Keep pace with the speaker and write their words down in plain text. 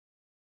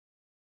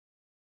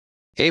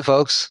Hey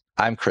folks,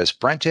 I'm Chris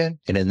Brenton,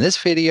 and in this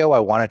video I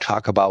want to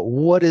talk about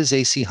what is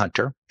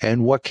ACHunter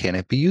and what can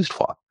it be used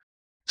for.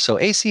 So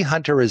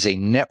ACHunter is a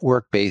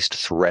network-based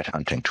threat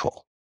hunting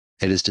tool.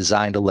 It is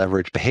designed to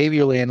leverage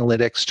behavioral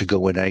analytics to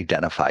go in and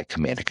identify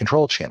command and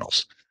control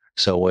channels.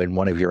 So when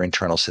one of your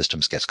internal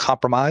systems gets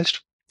compromised,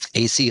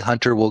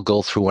 ACHunter will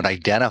go through and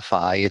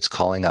identify it's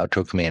calling out to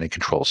a command and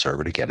control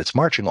server to get its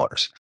marching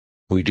orders.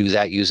 We do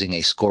that using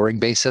a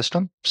scoring-based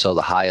system. So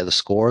the higher the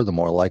score, the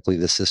more likely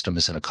the system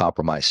is in a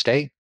compromised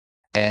state.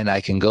 And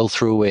I can go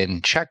through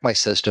and check my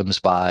systems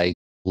by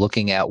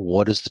looking at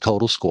what is the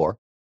total score,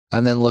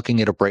 and then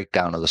looking at a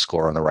breakdown of the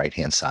score on the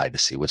right-hand side to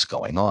see what's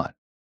going on.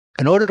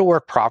 In order to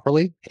work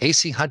properly,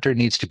 ACHunter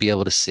needs to be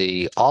able to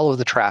see all of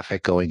the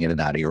traffic going in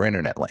and out of your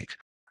internet link.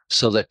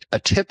 So that a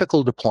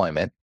typical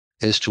deployment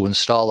is to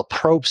install a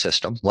probe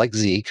system like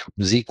Zeek.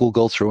 Zeek will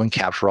go through and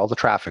capture all the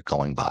traffic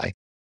going by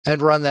and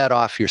run that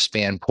off your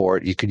span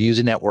port. You could use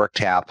a network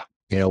tap,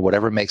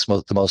 whatever makes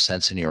the most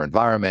sense in your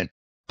environment.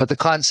 But the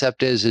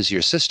concept is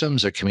your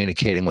systems are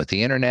communicating with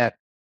the internet.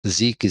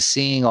 Zeek is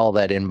seeing all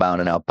that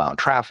inbound and outbound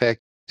traffic,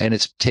 and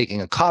it's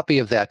taking a copy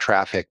of that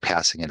traffic,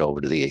 passing it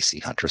over to the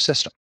ACHunter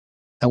system.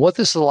 And what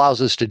this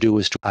allows us to do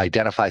is to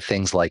identify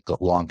things like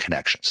long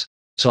connections.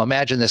 So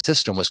imagine the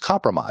system was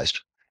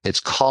compromised. It's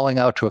calling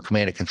out to a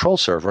command and control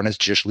server, and it's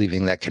just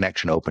leaving that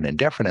connection open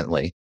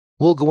indefinitely.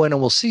 We'll go in and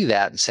we'll see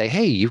that and say,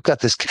 hey, you've got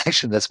this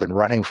connection that's been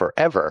running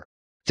forever.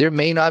 There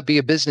may not be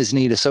a business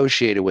need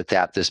associated with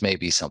that. This may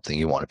be something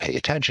you want to pay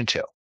attention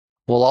to.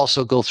 We'll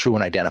also go through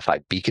and identify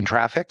beacon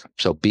traffic.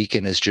 So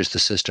beacon is just the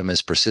system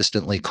is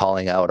persistently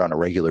calling out on a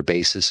regular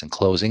basis and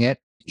closing it,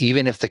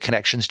 even if the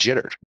connection's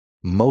jittered.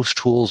 Most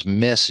tools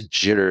miss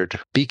jittered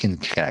beacon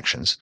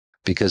connections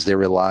because they're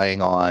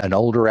relying on an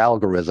older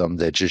algorithm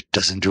that just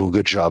doesn't do a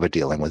good job of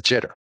dealing with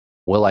jitter.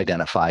 We'll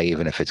identify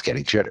even if it's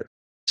getting jittered.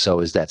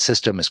 So as that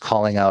system is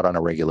calling out on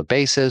a regular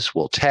basis,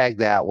 we'll tag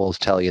that. We'll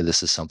tell you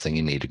this is something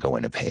you need to go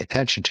in and pay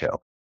attention to.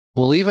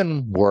 We'll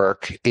even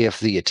work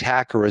if the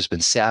attacker has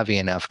been savvy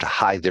enough to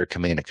hide their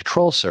command and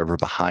control server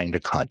behind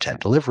a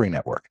content delivery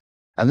network.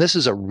 And this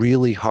is a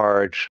really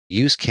hard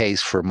use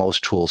case for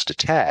most tools to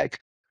tag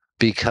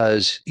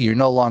because you're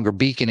no longer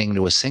beaconing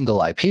to a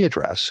single IP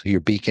address. You're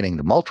beaconing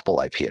to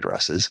multiple IP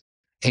addresses.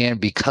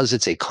 And because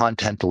it's a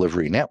content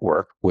delivery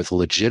network with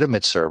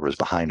legitimate servers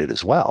behind it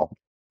as well,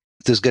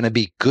 there's going to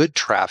be good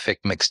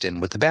traffic mixed in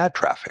with the bad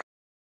traffic.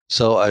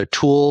 So a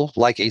tool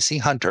like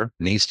ACHunter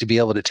needs to be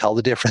able to tell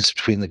the difference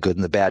between the good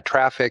and the bad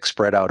traffic,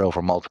 spread out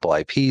over multiple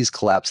IPs,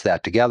 collapse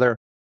that together,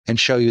 and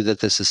show you that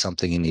this is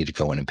something you need to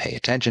go in and pay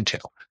attention to.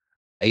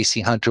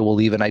 ACHunter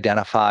will even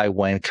identify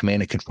when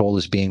command and control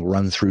is being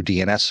run through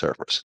DNS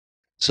servers.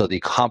 So the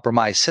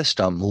compromised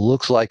system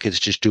looks like it's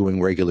just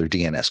doing regular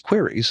DNS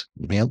queries,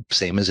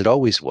 same as it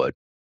always would.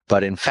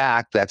 But in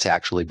fact, that's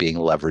actually being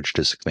leveraged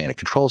as a command and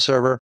control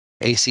server.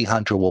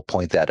 ACHunter will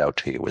point that out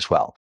to you as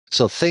well.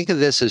 So think of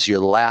this as your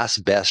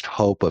last best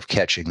hope of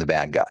catching the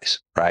bad guys,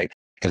 right?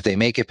 If they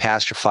make it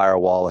past your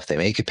firewall, if they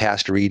make it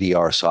past your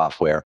EDR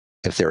software,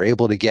 if they're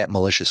able to get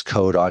malicious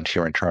code onto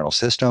your internal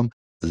system,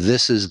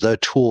 this is the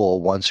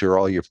tool once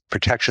all your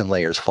protection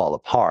layers fall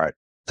apart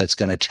that's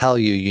going to tell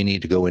you you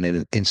need to go in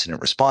an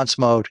incident response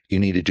mode. You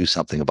need to do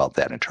something about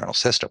that internal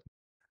system.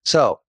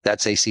 So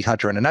that's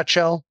ACHunter in a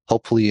nutshell.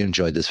 Hopefully you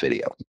enjoyed this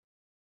video.